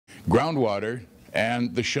Groundwater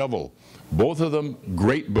and The Shovel. Both of them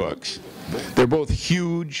great books. They're both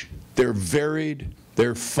huge, they're varied,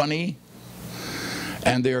 they're funny,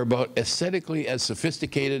 and they're about aesthetically as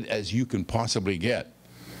sophisticated as you can possibly get,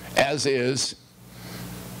 as is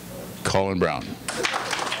Colin Browne.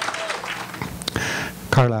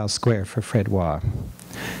 Carlisle Square for Fred Waugh.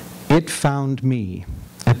 It found me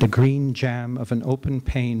at the green jam of an open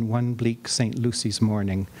pane one bleak St. Lucy's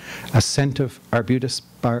morning, a scent of arbutus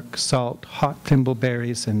bark, salt, hot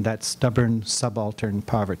thimbleberries, and that stubborn subaltern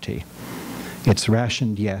poverty. Its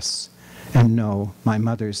rationed yes and no, my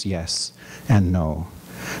mother's yes and no.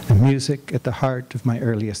 The music at the heart of my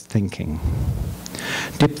earliest thinking.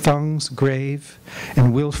 Diphthongs, grave,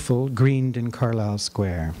 and willful greened in Carlisle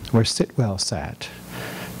Square, where Sitwell sat.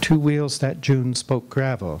 2 wheels that June spoke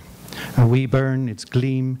gravel. A wee burn, its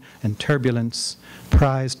gleam and turbulence,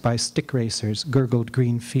 prized by stick racers, gurgled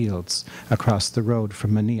green fields across the road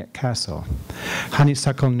from Maniac Castle.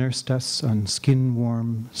 Honeysuckle nursed us on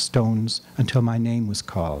skin-warm stones until my name was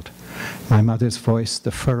called. My mother's voice, the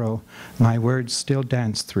furrow, my words still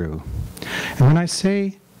dance through. And when I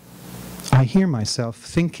say I hear myself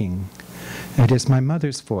thinking, it is my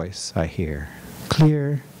mother's voice I hear,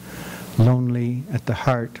 clear, lonely at the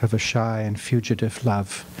heart of a shy and fugitive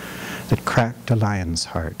love that cracked a lion's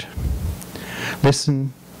heart.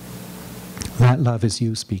 Listen, that love is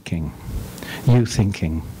you speaking, you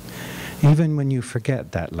thinking, even when you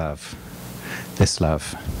forget that love, this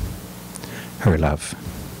love, her love.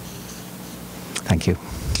 Thank you.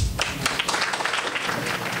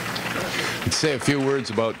 Let's say a few words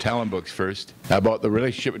about Talon Books first, about the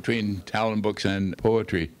relationship between Talon Books and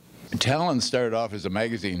poetry. Talon started off as a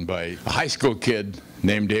magazine by a high school kid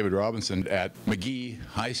named David Robinson at McGee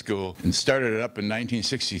High School, and started it up in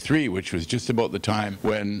 1963, which was just about the time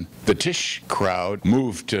when the Tisch crowd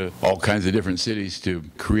moved to all kinds of different cities to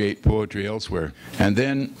create poetry elsewhere. And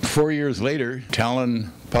then 4 years later,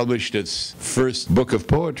 Talon published its first book of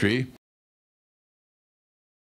poetry,